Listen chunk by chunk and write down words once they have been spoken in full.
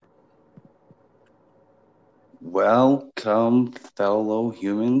Welcome, fellow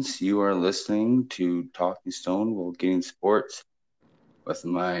humans. You are listening to Talking Stone while getting sports with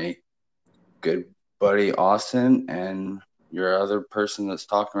my good buddy Austin and your other person that's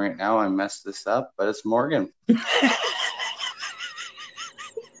talking right now. I messed this up, but it's Morgan.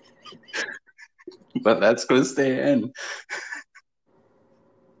 But that's going to stay in.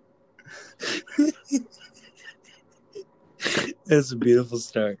 That's a beautiful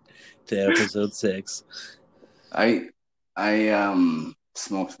start to episode 6. I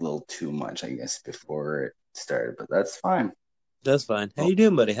smoked a little too much, I guess, before it started, but that's fine. That's fine. How you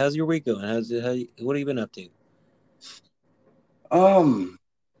doing, buddy? How's your week going? What have you been up to?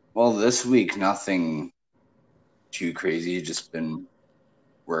 Well, this week nothing too crazy. Just been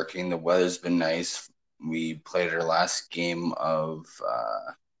working. The weather's been nice. We played our last game of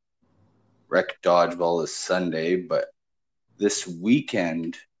rec dodgeball this Sunday, but this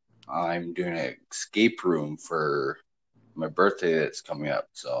weekend I'm doing an escape room for my birthday that's coming up,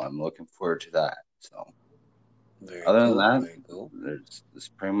 so I'm looking forward to that. So other than that, Very cool. that's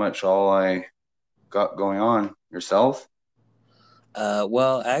pretty much all I got going on. Yourself?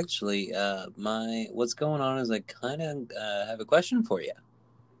 Well, actually, what's going on is I kind of have a question for you.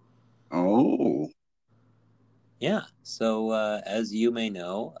 Oh, Yeah. So, as you may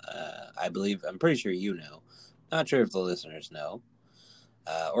know, I'm pretty sure you know. Not sure if the listeners know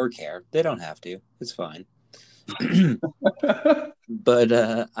or care. They don't have to. It's fine. But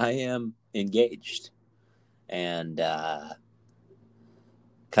I am engaged, and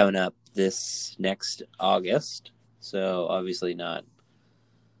coming up this next August. So obviously not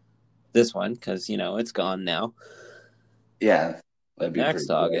this one because it's gone now. Yeah, But next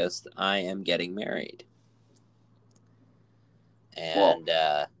August, I am getting married, and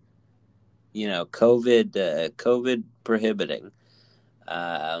COVID prohibiting.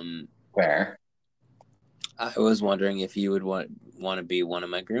 Fair. I was wondering if you would want to be one of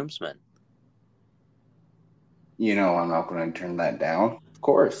my groomsmen. I'm not going to turn that down. Of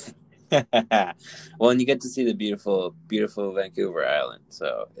course. Well, and you get to see the beautiful, beautiful Vancouver Island,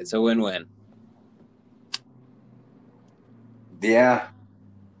 so it's a win-win. Yeah,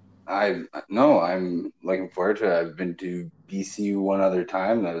 I'm looking forward to it. I've been to BC one other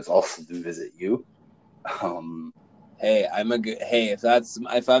time. That is also to visit you. Hey,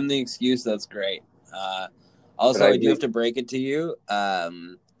 if I'm the excuse, that's great. Also, I do have to break it to you.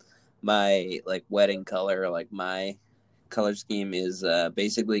 My wedding color, my color scheme is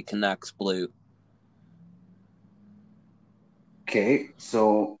basically Canucks blue. Okay,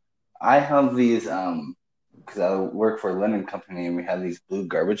 so I have these because I work for a linen company and we have these blue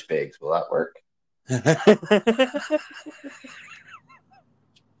garbage bags. Will that work?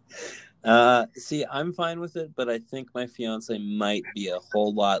 See, I'm fine with it, but I think my fiance might be a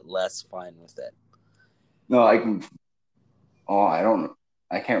whole lot less fine with it. No, I can. Oh,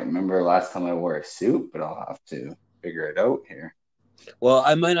 I can't remember the last time I wore a suit, but I'll have to figure it out here. Well,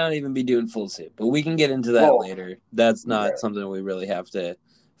 I might not even be doing full suit, but we can get into that later. That's not something we really have to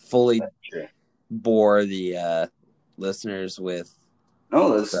fully bore the listeners with.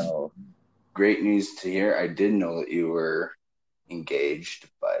 No, that's great news to hear. I did know that you were engaged,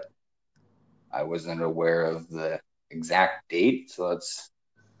 but I wasn't aware of the exact date, so that's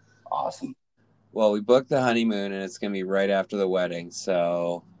awesome. Well, we booked the honeymoon, and it's going to be right after the wedding,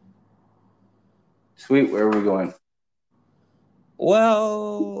 so... Sweet, where are we going?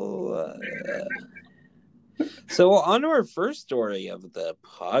 Well... So, on to our first story of the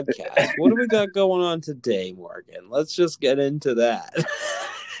podcast. What do we got going on today, Morgan? Let's just get into that.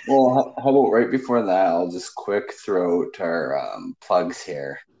 Well, how about right before that, I'll just quick throw out our plugs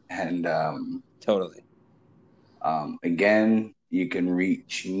here. And totally. Again, you can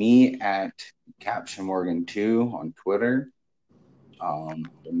reach me at CaptionMorgan2 on Twitter.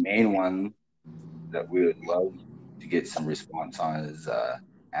 The main one that we would love to get some response on is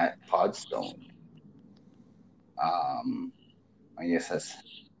at Podstone. I guess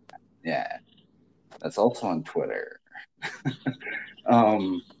that's also on Twitter.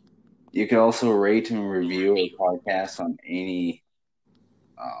 You can also rate and review our podcast on any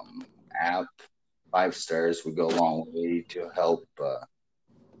app. 5 stars would go a long way to help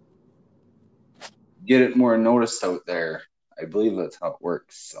get it more noticed out there. I believe that's how it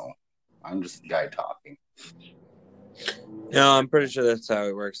works. So I'm just a guy talking. No, I'm pretty sure that's how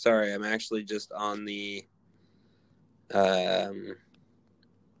it works. Sorry, I'm actually just on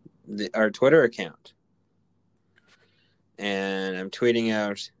our Twitter account, and I'm tweeting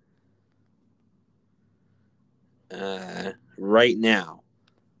out right now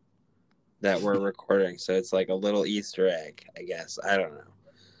that we're recording. So it's like a little Easter egg, I guess. I don't know.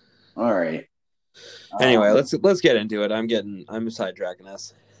 All right. Anyway, let's get into it. I'm sidetracking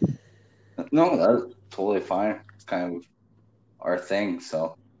us. No, that's totally fine. It's kind of our thing.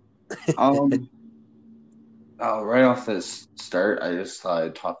 So, um, right off this start, I just thought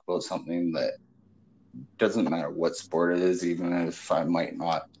I'd talk about something that doesn't matter what sport it is, even if I might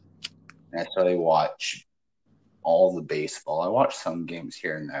not necessarily watch all the baseball. I watch some games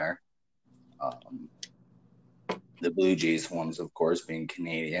here and there. Um, the Blue Jays ones, of course, being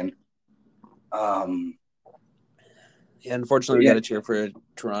Canadian. Yeah, unfortunately, we got to cheer for a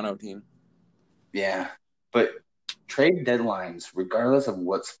Toronto team. Yeah, but trade deadlines, regardless of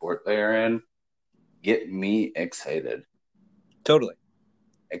what sport they're in, get me excited. Totally.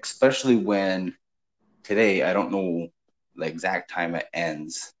 Especially when today, I don't know the exact time it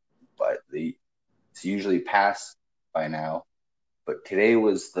ends, but it's usually past by now. But today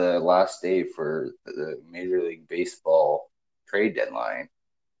was the last day for the Major League Baseball trade deadline.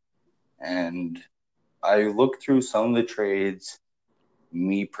 And I looked through some of the trades.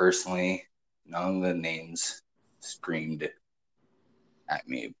 Me personally, none of the names screamed at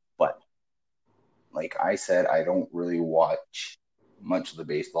me. But like I said, I don't really watch much of the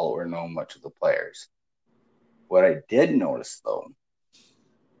baseball or know much of the players. What I did notice, though,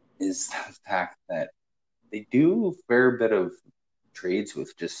 is the fact that they do a fair bit of trades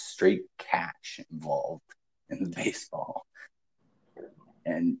with just straight cash involved in the baseball.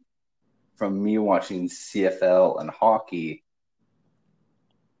 And from me watching CFL and hockey,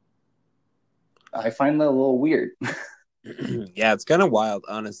 I find that a little weird. Yeah, it's kind of wild,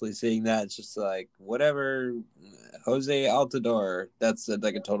 honestly, seeing that. It's just like, whatever, Jose Altador, that's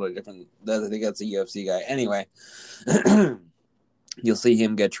like a totally different, I think that's a UFC guy. Anyway, you'll see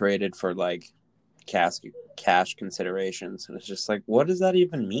him get traded for like cash considerations, and it's just like, what does that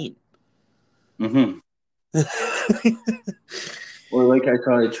even mean? Mm-hmm. Or like I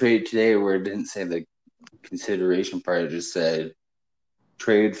saw a trade today where it didn't say the consideration part, it just said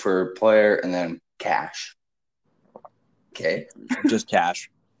trade for a player and then cash. Okay. Just cash.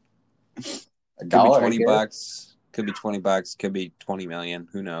 $1, could be $20, could be $20, could be 20 million.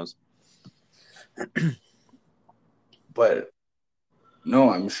 Who knows? But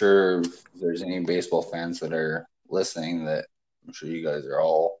no, I'm sure if there's any baseball fans that are listening, that I'm sure you guys are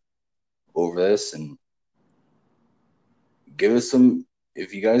all over this, and give us some.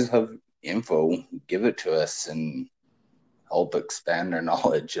 If you guys have info, give it to us and help expand our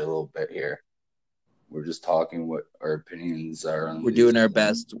knowledge a little bit here. We're just talking what our opinions are on. We're doing our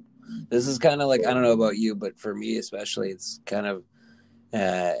best. This is kind of like, I don't know about you, but for me especially, it's kind of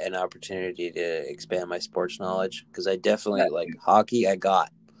an opportunity to expand my sports knowledge, because I definitely like hockey. I got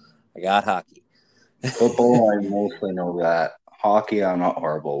hockey. Football, I mostly know that. Hockey, I'm not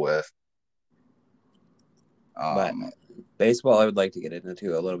horrible with. But baseball, I would like to get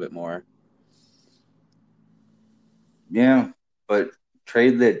into a little bit more. Yeah, but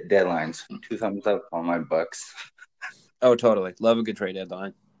trade the deadlines. 2 thumbs up on my Bucks. Oh, totally. Love a good trade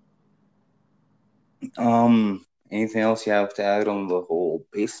deadline. Anything else you have to add on the whole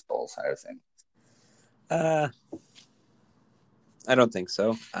baseball side of things? I don't think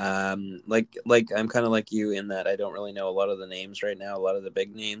so. Like I'm kind of like you in that I don't really know a lot of the names right now, a lot of the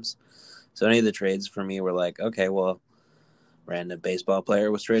big names. So any of the trades for me were like, okay, well, random baseball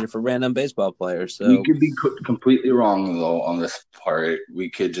player was traded for random baseball player. So we could be completely wrong though on this part. We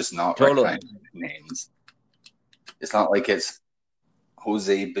could just not recognize names. It's not like it's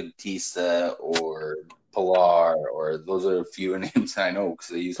Jose Bautista or Pilar, or those are a few names I know because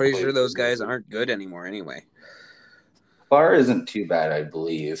they used. Pretty sure those guys aren't good anymore anyway. Pilar isn't too bad, I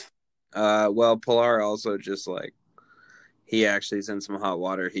believe. Well, Pilar also just like, he actually is in some hot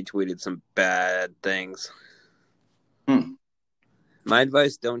water. He tweeted some bad things. My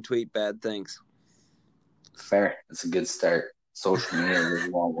advice: don't tweet bad things. Fair. That's a good start. Social media goes a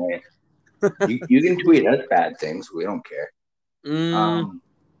long way. You can tweet us bad things. We don't care.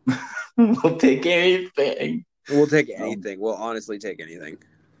 We'll take anything. We'll take anything. We'll honestly take anything.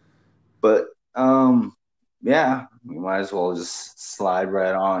 But yeah, we might as well just slide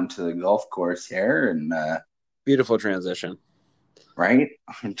right on to the golf course here, and beautiful transition. Right?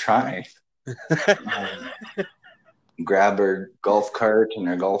 I'm trying. Grab our golf cart and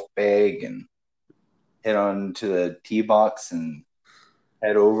our golf bag and head on to the tee box and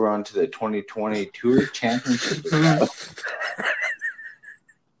head over onto the 2020 Tour Championship.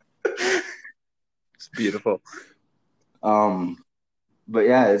 It's beautiful. But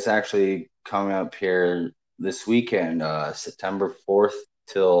yeah, it's actually coming up here this weekend, September 4th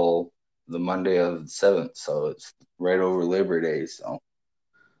till the Monday of the 7th. So it's right over Labor Day. So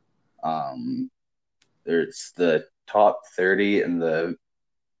there's the top 30 and the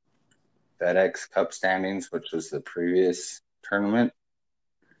FedEx Cup standings, which was the previous tournament.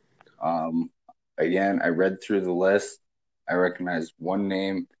 Again, I read through the list. I recognized one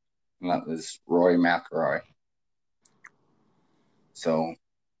name, and that was Rory McIlroy. So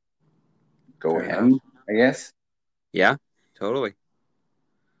go Fair him, enough. I guess. Yeah, totally.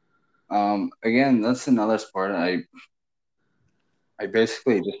 Again, that's another sport I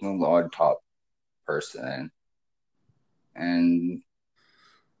basically just know the odd top person,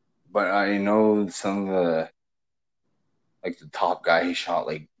 but I know some of the top guy, he shot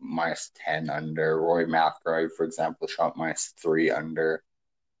like -10 under. Roy McIlroy, for example, shot -3 under.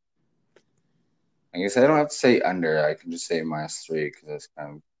 I guess I don't have to say under. I can just say -3 because that's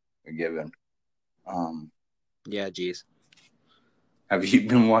kind of a given. Yeah, geez. Have you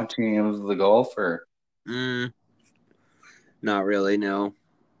been watching any of the golf or? Not really, no.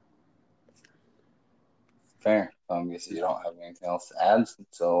 Fair. I guess you don't have anything else to add,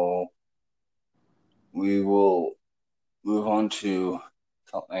 so we will move on to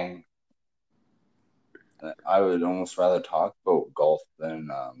something that I would almost rather talk about golf than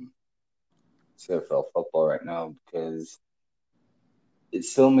CFL football right now because it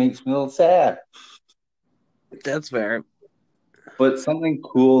still makes me a little sad. That's fair. But something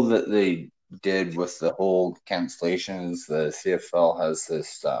cool that they did with the whole cancellation is the CFL has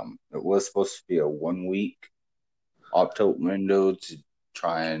this. It was supposed to be a 1 week opt-out window to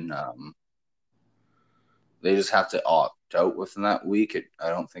try and they just have to opt out within that week. I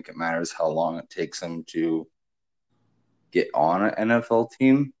don't think it matters how long it takes them to get on an NFL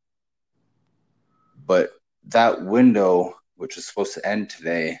team. But that window, which was supposed to end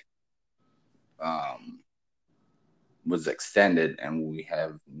today, was extended, and we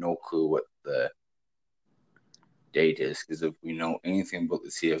have no clue what the date is because if we know anything about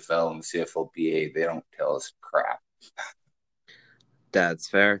the CFL and the CFLPA, they don't tell us crap. That's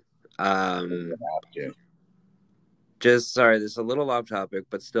fair. Just sorry, this is a little off topic,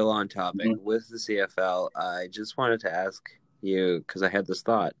 but still on topic. Mm-hmm. With the CFL, I just wanted to ask you because I had this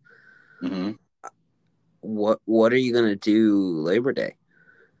thought. Mm-hmm. What are you gonna do Labor Day?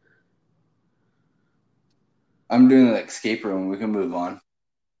 I'm doing an escape room. We can move on.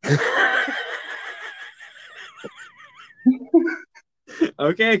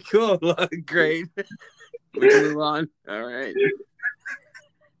 Okay, cool. Great. We can move on. All right.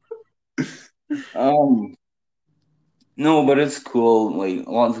 No, but it's cool. Like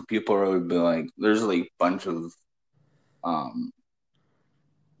lots of people would be like, there's like a bunch of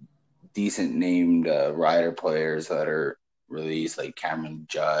decent named rider players that are released, like Cameron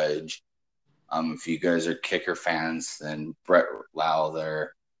Judge. If you guys are kicker fans, then Brett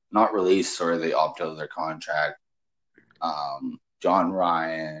Lowther, not released, sorry, they opted out of their contract. John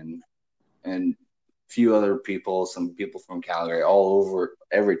Ryan, and a few other people, some people from Calgary, all over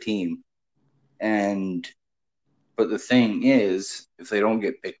every team. But the thing is, if they don't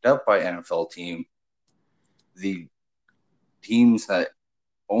get picked up by NFL team, the teams that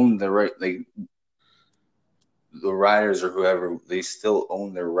own the right, like the riders or whoever, they still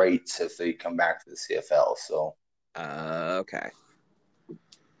own their rights if they come back to the CFL. So, okay.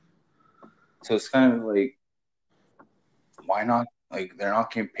 So it's kind of like, why not? Like they're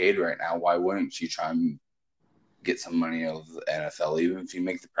not getting paid right now. Why wouldn't you try and get some money out of the NFL? Even if you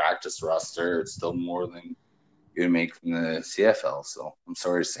make the practice roster, it's still more than you'd make from the CFL. So I'm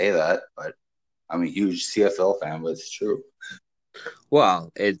sorry to say that, but I'm a huge CFL fan, but it's true.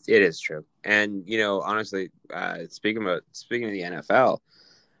 Well, it is true, and honestly, speaking of the NFL,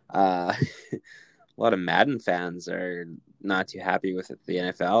 a lot of Madden fans are not too happy with the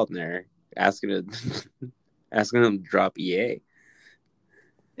NFL, and they're asking them to drop EA.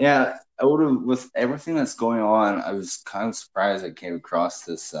 Yeah, I would have, with everything that's going on, I was kind of surprised I came across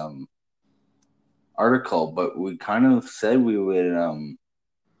this article, but we kind of said we would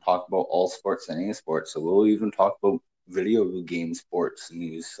talk about all sports and any sports, so we'll even talk about video game sports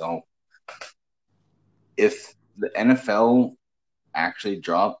news. So if the NFL actually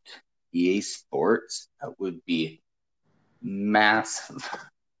dropped EA Sports, that would be massive.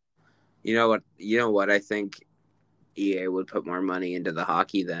 You know what? I think EA would put more money into the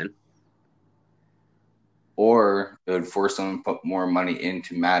hockey then. Or it would force them to put more money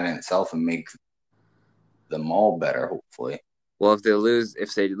into Madden itself and make them all better, hopefully. Well, if they lose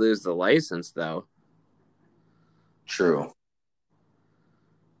the license, though. True.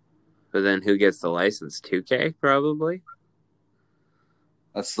 But then who gets the license? 2K, probably?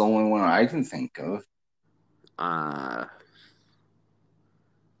 That's the only one I can think of.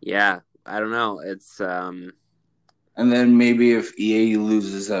 Yeah, I don't know. It's And then maybe if EA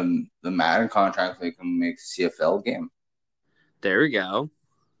loses the Madden contract, they can make a CFL game. There we go.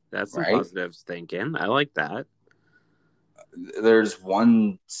 That's some right? positive thinking. I like that. There's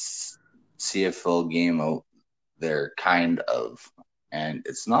one CFL game out there, kind of, and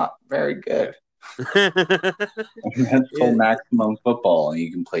it's not very good. And that's called Maximum Football, and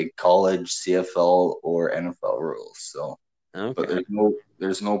you can play college, CFL, or NFL rules. So, but Okay.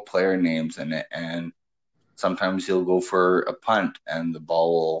 there's no player names in it, and sometimes you'll go for a punt, and the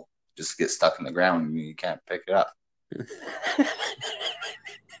ball will just get stuck in the ground, and you can't pick it up.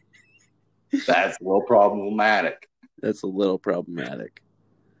 That's a little problematic. That's a little problematic.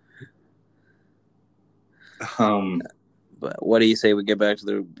 But what do you say we get back to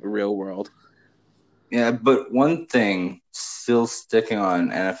the real world? Yeah, but one thing, still sticking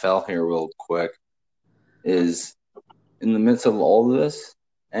on NFL here real quick, is in the midst of all of this,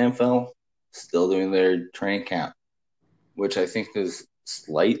 NFL still doing their training camp, which I think is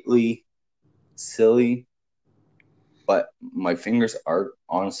slightly silly, but my fingers are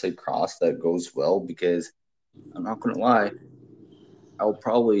honestly crossed that it goes well, because I'm not going to lie, I'll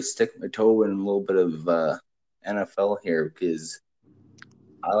probably stick my toe in a little bit of NFL here because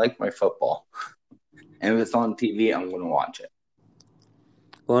I like my football. And if it's on TV, I'm going to watch it.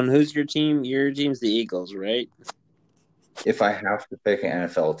 Well, and who's your team? Your team's the Eagles, right? If I have to pick an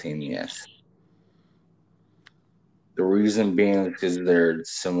NFL team, yes. The reason being is because they're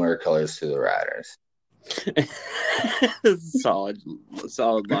similar colors to the Raiders.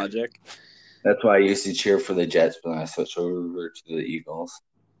 solid logic. That's why I used to cheer for the Jets, but then I switched over to the Eagles.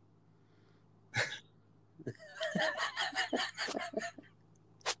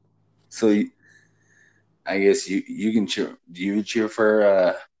 So I guess you can cheer. Do you cheer for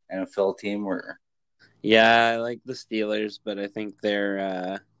an NFL team or? Yeah, I like the Steelers, but I think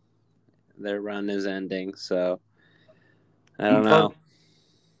their run is ending. So I don't know.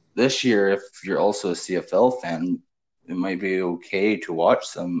 This year, if you're also a CFL fan, it might be okay to watch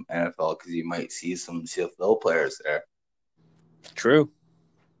some NFL because you might see some CFL players there. True.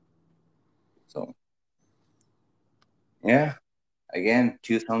 So, yeah, again,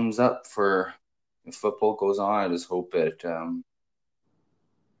 2 thumbs up for if football goes on. I just hope it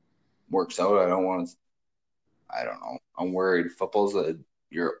works out. I don't know. I'm worried.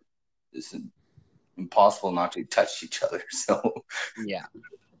 It's impossible not to touch each other. So, yeah.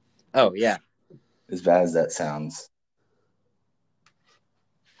 Oh, yeah. As bad as that sounds.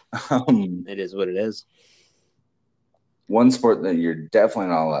 It is what it is. One sport that you're definitely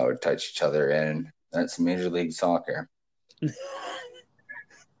not allowed to touch each other in, that's Major League Soccer.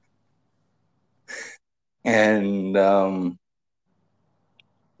 And going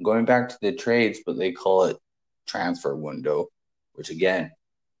back to the trades, but they call it transfer window, which again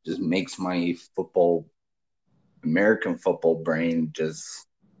just makes my American football brain just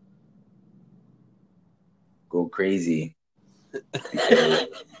go crazy. Because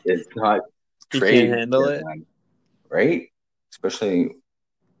it's not trade. You can't handle it. Right? Especially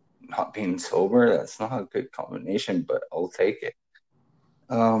not being sober. That's not a good combination, but I'll take it.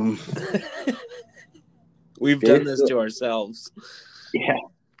 We've done this to ourselves. Yeah.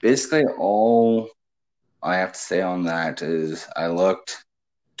 Basically, all I have to say on that is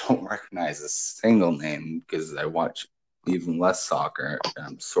don't recognize a single name because I watch even less soccer.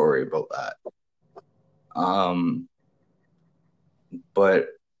 I'm sorry about that. But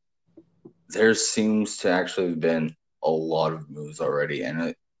there seems to actually have been a lot of moves already,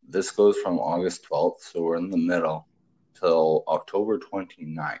 and this goes from August 12th, so we're in the middle, till October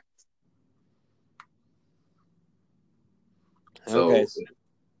 29th. Okay. So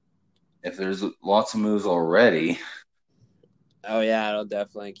if there's lots of moves already. Oh, yeah, it'll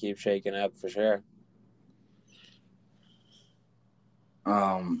definitely keep shaking up for sure.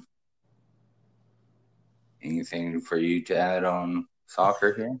 Anything for you to add on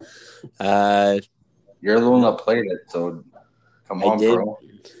soccer here? You're the one that played it, so come on, bro.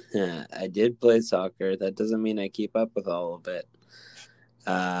 I did play soccer. That doesn't mean I keep up with all of it.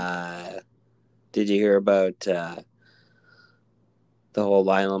 Did you hear about the whole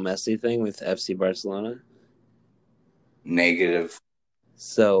Lionel Messi thing with FC Barcelona? Negative.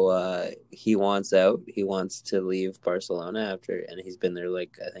 So he wants out. He wants to leave Barcelona and he's been there I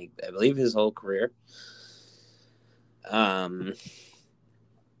believe his whole career.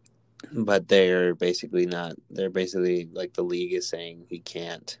 But they're basically not. They're basically like the league is saying he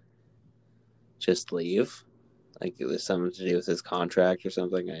can't just leave. Like it was something to do with his contract or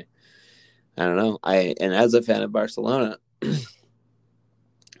something. I don't know. And as a fan of Barcelona,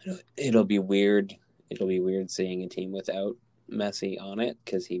 it'll be weird. It'll be weird seeing a team without Messi on it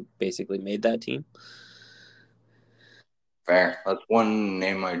because he basically made that team. Fair. That's one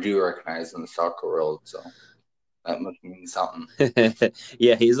name I do recognize in the soccer world. So That must mean something.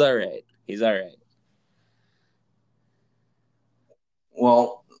 Yeah, he's all right. He's all right.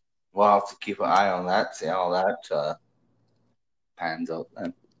 Well, we'll have to keep an eye on that, see how that pans out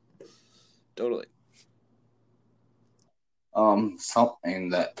then. Totally. Something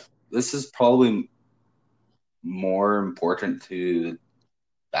that this is probably more important to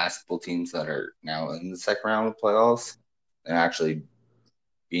basketball teams that are now in the second round of playoffs and actually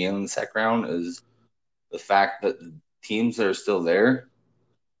being in the second round is the fact that the teams that are still there,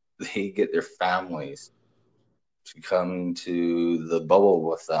 they get their families to come to the bubble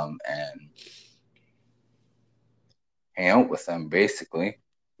with them and hang out with them basically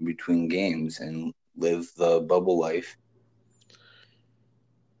between games and live the bubble life.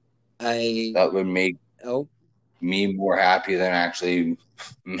 That would make me more happy than actually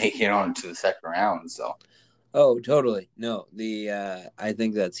making it on to the second round. So. Oh, totally. No, I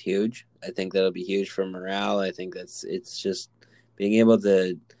think that's huge. I think that'll be huge for morale. I think it's just being able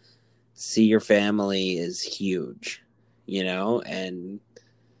to see your family is huge, and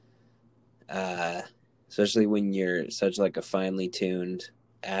especially when you're such like a finely tuned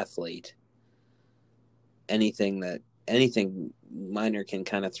athlete. Anything minor can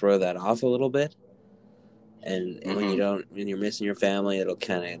kind of throw that off a little bit. And when you're missing your family, it'll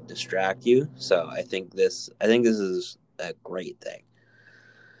kind of distract you. So I think this is a great thing.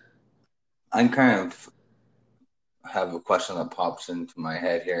 I kind of have a question that pops into my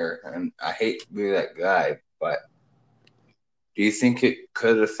head here, and I hate to be that guy, but do you think it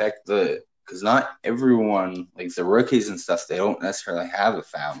could affect because not everyone, like the rookies and stuff, they don't necessarily have a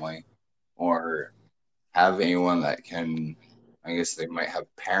family or have anyone that can, I guess they might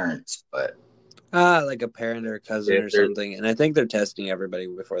have parents, but like a parent or a cousin or something. And I think they're testing everybody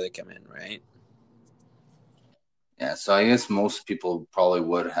before they come in, right? Yeah, so I guess most people probably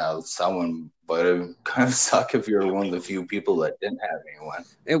would have someone, but it would kind of suck if you're one of the few people that didn't have anyone.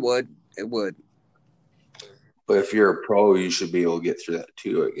 It would. But if you're a pro, you should be able to get through that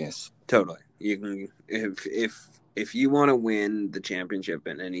too, I guess. Totally. You can if you want to win the championship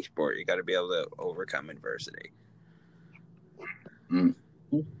in any sport, you got to be able to overcome adversity. Mm.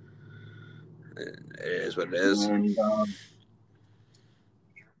 It is what it is. And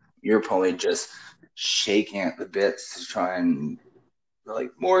you're probably just shaking at the bits to try and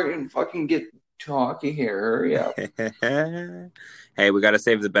like, Morgan, fucking get to hockey here. Hurry up. Hey, we got to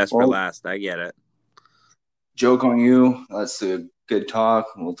save the best for last. I get it. Joke on you. That's a good talk.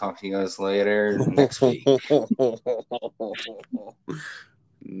 We'll talk to you guys later next week.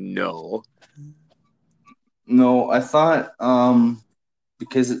 No, I thought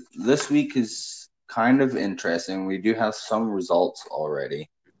because this week is kind of interesting. We do have some results already.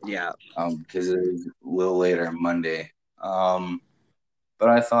 Yeah. Because it is a little later on Monday. But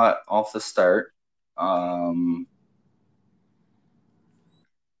I thought off the start,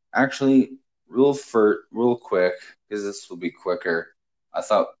 actually, real quick, because this will be quicker. I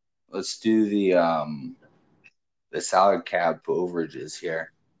thought let's do the salary cap overages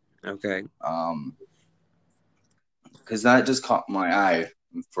here. Okay. Because that just caught my eye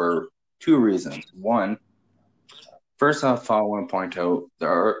for two reasons. One, first off, I want to point out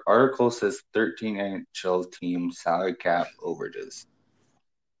the article says 13 NHL team salary cap overages.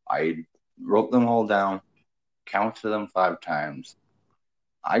 I wrote them all down, counted them 5 times.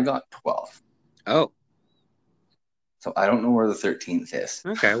 I got 12. Oh. So I don't know where the 13th is.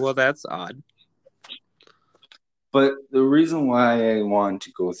 Okay, well, that's odd. But the reason why I wanted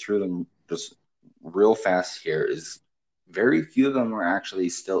to go through them just real fast here is very few of them are actually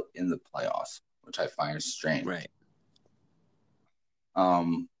still in the playoffs, which I find strange. Right.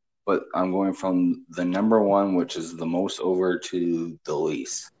 But I'm going from the number one, which is the most over, to the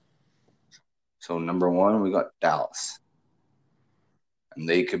least. So number one, we got Dallas. And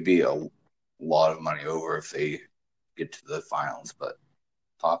they could be a lot of money over if they get to the finals, but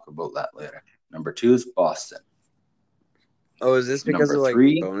talk about that later. Number two is Boston. Oh, is this because number of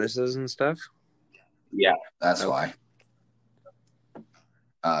like bonuses and stuff? Yeah, that's why.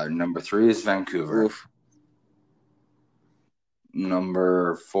 Number 3 is Vancouver. Oof.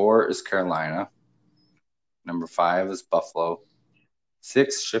 Number 4 is Carolina. Number 5 is Buffalo.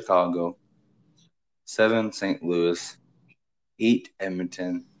 6, Chicago. 7, St. Louis. 8,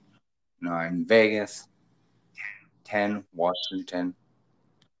 Edmonton. 9, Vegas. 10, Washington.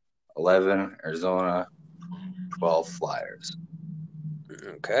 11, Arizona. 12, Flyers.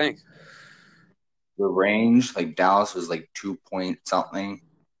 Okay. The range, like Dallas was like 2 point something,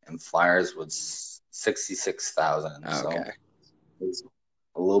 and Flyers was 66,000. Okay. So there's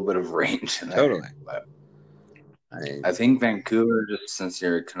a little bit of range in there. Totally. But I think Vancouver, just since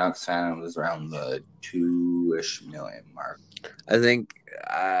you're a Canucks fan, was around the 2-ish million mark. I think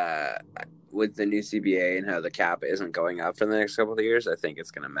with the new CBA and how the cap isn't going up for the next couple of years, I think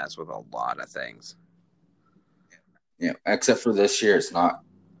it's going to mess with a lot of things. Yeah, except for this year, it's not.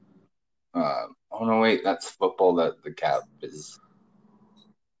 Oh no, wait, that's football. That the cap is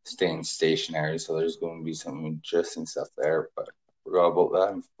staying stationary, so there's going to be some interesting stuff there. But I forgot about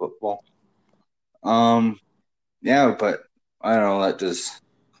that in football. Yeah, but I don't know. That just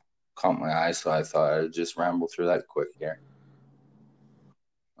caught my eye, so I thought I'd just ramble through that quick here.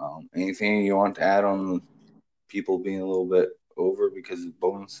 Anything you want to add on people being a little bit over because of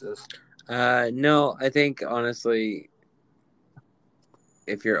bonuses? No, I think honestly,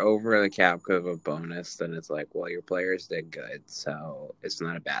 if you're over the cap because of a bonus, then it's like, well, your players did good, so it's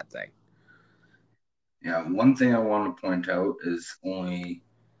not a bad thing. Yeah, one thing I want to point out is only,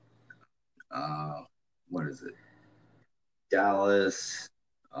 what is it? Dallas,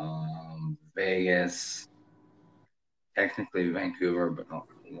 Vegas, technically Vancouver, but not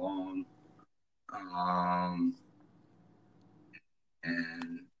for long.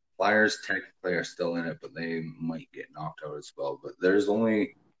 And Flyers technically are still in it, but they might get knocked out as well. But there's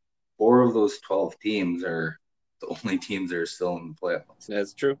only 4 of those 12 teams are the only teams that are still in the playoffs.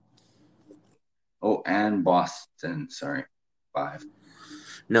 That's true. Oh, and Boston, sorry, 5.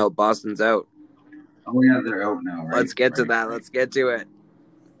 No, Boston's out. Oh yeah, they're out now, right? Let's get to that. Let's get to it.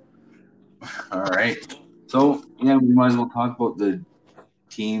 All right. So yeah, we might as well talk about the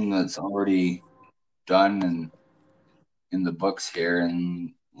team that's already done and in the books here,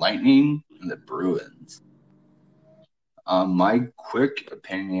 and Lightning and the Bruins. My quick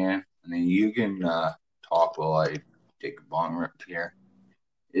opinion, and then you can talk while I take a bong rip here,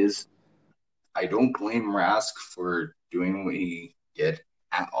 is I don't blame Rask for doing what he did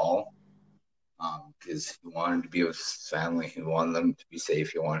at all. Because he wanted to be with his family, he wanted them to be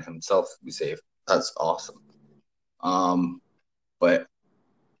safe, he wanted himself to be safe. That's awesome. But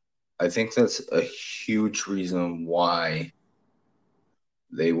I think that's a huge reason why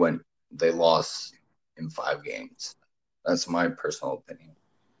they lost in 5 games. That's my personal opinion.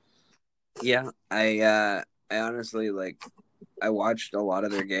 Yeah, I honestly I watched a lot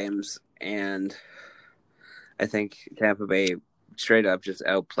of their games, and I think Tampa Bay straight up just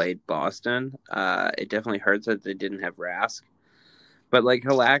outplayed Boston. It definitely hurts that they didn't have Rask, but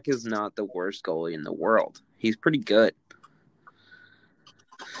Halak is not the worst goalie in the world. He's pretty good.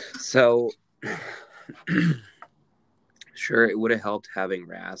 So, sure, it would have helped having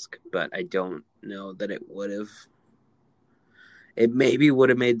Rask, but I don't know that it would have. It maybe would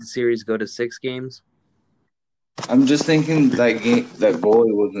have made the series go to 6 games. I'm just thinking that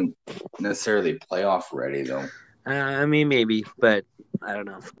goalie wasn't necessarily playoff ready, though. I mean, maybe, but I don't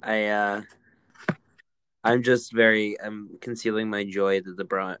know. I'm concealing my joy that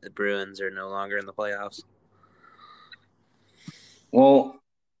the Bruins are no longer in the playoffs. Well,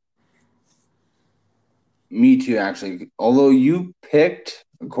 me too, actually. Although you picked,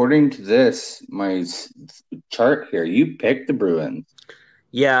 according to this, my chart here, you picked the Bruins.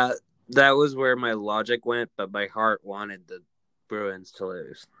 Yeah, that was where my logic went, but my heart wanted the Bruins to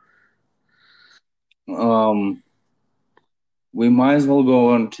lose. We might as well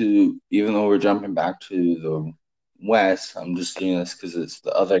go on to, even though we're jumping back to the West, I'm just doing this because it's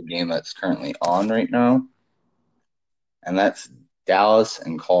the other game that's currently on right now, and that's Dallas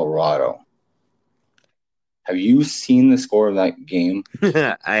and Colorado. Have you seen the score of that game?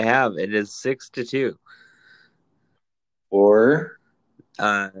 I have. It is 6-2. For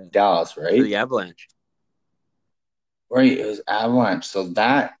Dallas, right? For the Avalanche. Right, it was Avalanche. So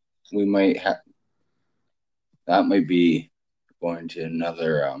that might be going to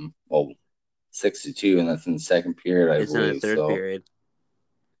another 6-2, and that's in the second period, I believe. It's in the third period.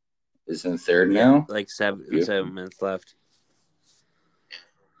 It's in the third now? 7 minutes left.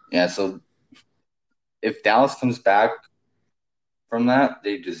 Yeah, so if Dallas comes back from that,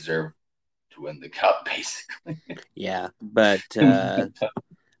 they deserve to win the cup, basically. Yeah, but I don't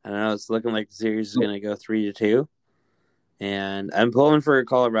know. It's looking like the series is going to go 3-2. And I'm pulling for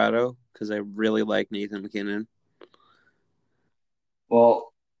Colorado because I really like Nathan MacKinnon.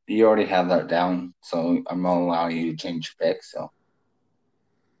 Well, you already have that down, so I'm going to allow you to change your pick. So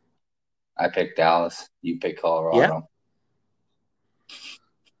I picked Dallas. You pick Colorado. Yeah.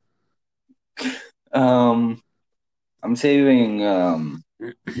 I'm saving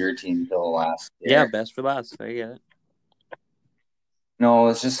your team till last. Yeah, best for last. I get it. No,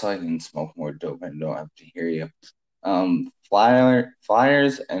 it's just so I can smoke more dope and don't have to hear you.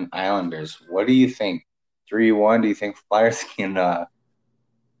 Flyers and Islanders. What do you think? 3-1. Do you think Flyers can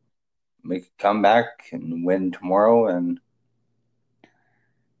make a comeback and win tomorrow? And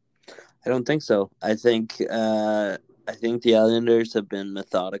I don't think so. I think the Islanders have been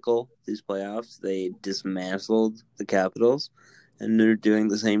methodical these playoffs. They dismantled the Capitals, and they're doing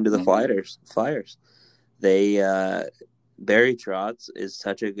the same to the Flyers. They Barry Trotz is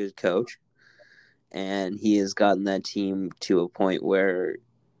such a good coach, and he has gotten that team to a point where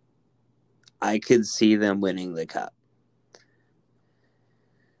I could see them winning the cup.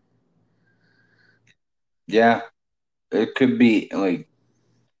 Yeah, it could be like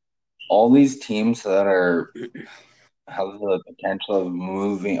all these teams that have the potential of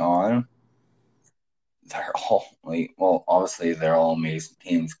moving on. They're all like, well, obviously they're all amazing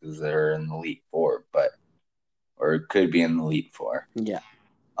teams because they're in the Elite Four, or it could be in the Elite Four. Yeah.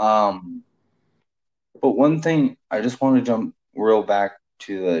 But one thing I just want to jump real back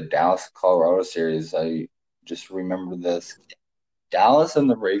to the Dallas Colorado series. I just remember this. Dallas in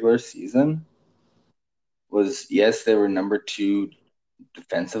the regular season was, yes, they were number 2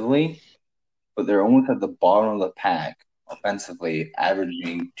 defensively, but they're almost at the bottom of the pack offensively,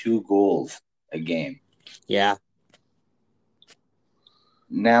 averaging 2 goals a game. Yeah.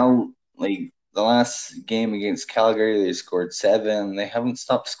 Now, like the last game against Calgary, they scored 7. They haven't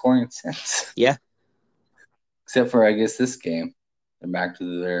stopped scoring since. Yeah. Except for, I guess, this game. They're back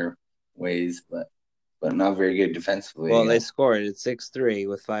to their ways, but not very good defensively. Well, they scored at 6-3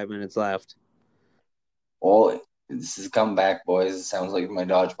 with 5 minutes left. Well, this is comeback, boys. It sounds like my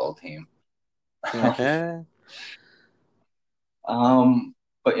dodgeball team.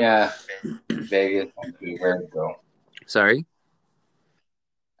 But yeah, Vegas, Vancouver, go. Sorry?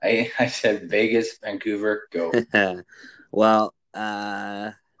 I said Vegas, Vancouver, go. Well,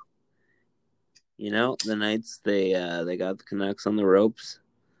 the Knights, they got the Canucks on the ropes.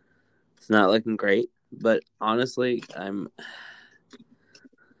 It's not looking great, but honestly, I'm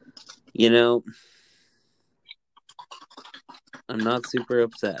not super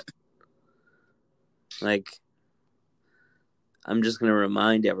upset. Like, I'm just going to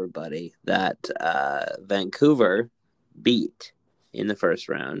remind everybody that Vancouver beat in the first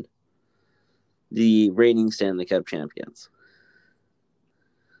round the reigning Stanley Cup champions.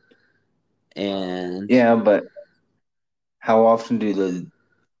 And yeah, but how often do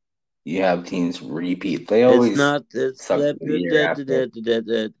you have teams repeat? They always suck the year after.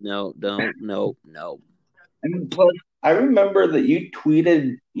 No. And plus, I remember that you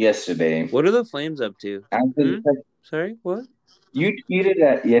tweeted yesterday. What are the Flames up to? Sorry, what? You tweeted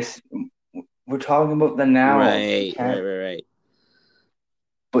that, yes, we're talking about the now. Right.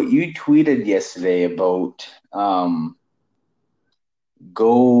 But you tweeted yesterday about what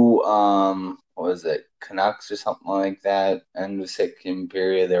was it, Canucks or something like that, end of second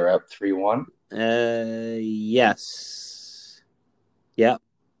period, they were up 3-1. Yes. Yep.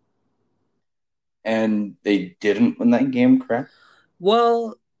 And they didn't win that game, correct?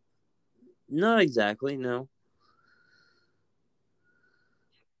 Well, not exactly, no.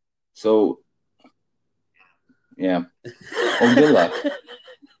 So, yeah. Well, good luck.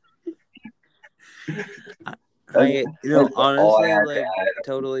 Honestly,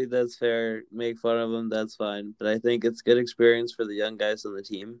 totally, that's fair. Make fun of them, that's fine. But I think it's good experience for the young guys on the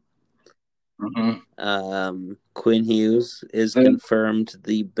team. Mm-hmm. Quinn Hughes is confirmed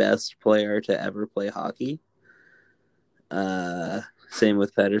the best player to ever play hockey. Same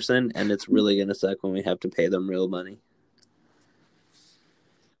with Pettersson, and it's really going to suck when we have to pay them real money.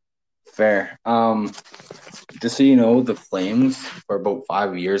 Fair. Just so you know, the Flames for about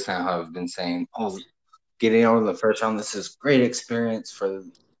 5 years now have been saying, getting out of the first round, this is great experience for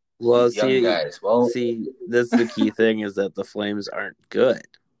these young guys. Well, that's the key thing, is that the Flames aren't good.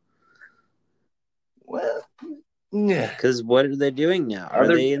 Well, yeah. Because what are they doing now? Are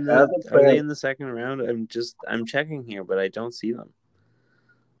they in the second round? I'm checking here, but I don't see them.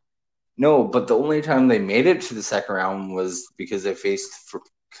 No, but the only time they made it to the second round was because they faced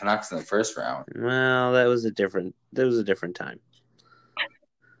Canucks in the first round. Well, that was a different time.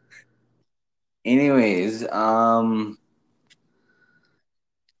 Anyways, I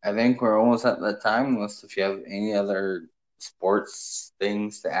think we're almost at that time, unless if you have any other sports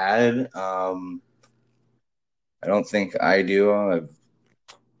things to add. I don't think I do.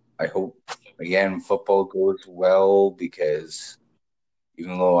 I hope, again, football goes well, because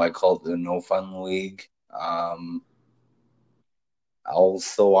even though I call it the no fun league, I'll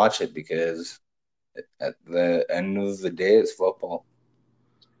still watch it, because at the end of the day, it's football.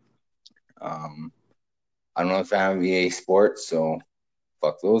 I'm not a fan of EA Sports, so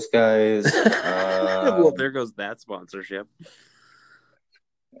fuck those guys. Well, there goes that sponsorship.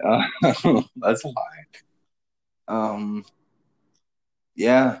 That's fine.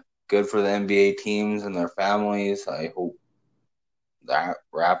 Yeah, good for the NBA teams and their families. I hope that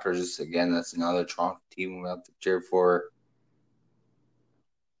Raptors, again, that's another Toronto team we have to cheer for.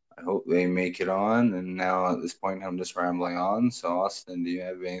 I hope they make it on. And now at this point, I'm just rambling on. So, Austin, do you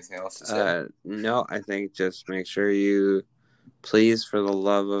have anything else to say? No, I think just make sure you, please, for the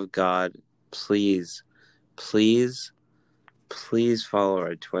love of God, please, please, please follow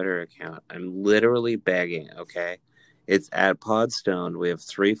our Twitter account. I'm literally begging, okay? It's at Podstone. We have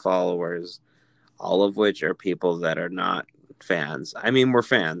 3 followers, all of which are people that are not fans. I mean, we're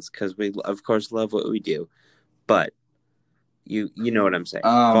fans because we, of course, love what we do. But you know what I'm saying.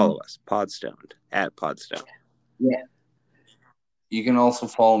 Follow us, Podstoned, at Podstone. Yeah. You can also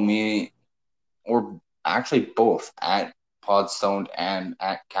follow me, or actually both, at Podstoned and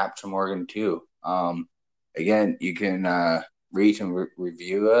at Capture Morgan too. Again, you can rate and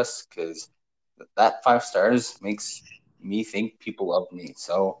review us because that 5 stars makes me think people love me.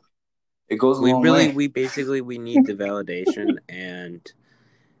 So it goes a long way. We need the validation, and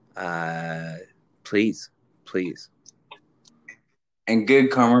please. And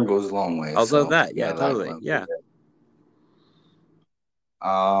good karma goes a long way. Also so that, yeah, totally, yeah.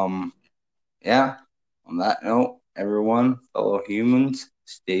 Yeah. On that note, everyone, fellow humans,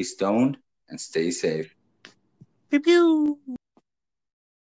 stay stoned and stay safe. Pew pew.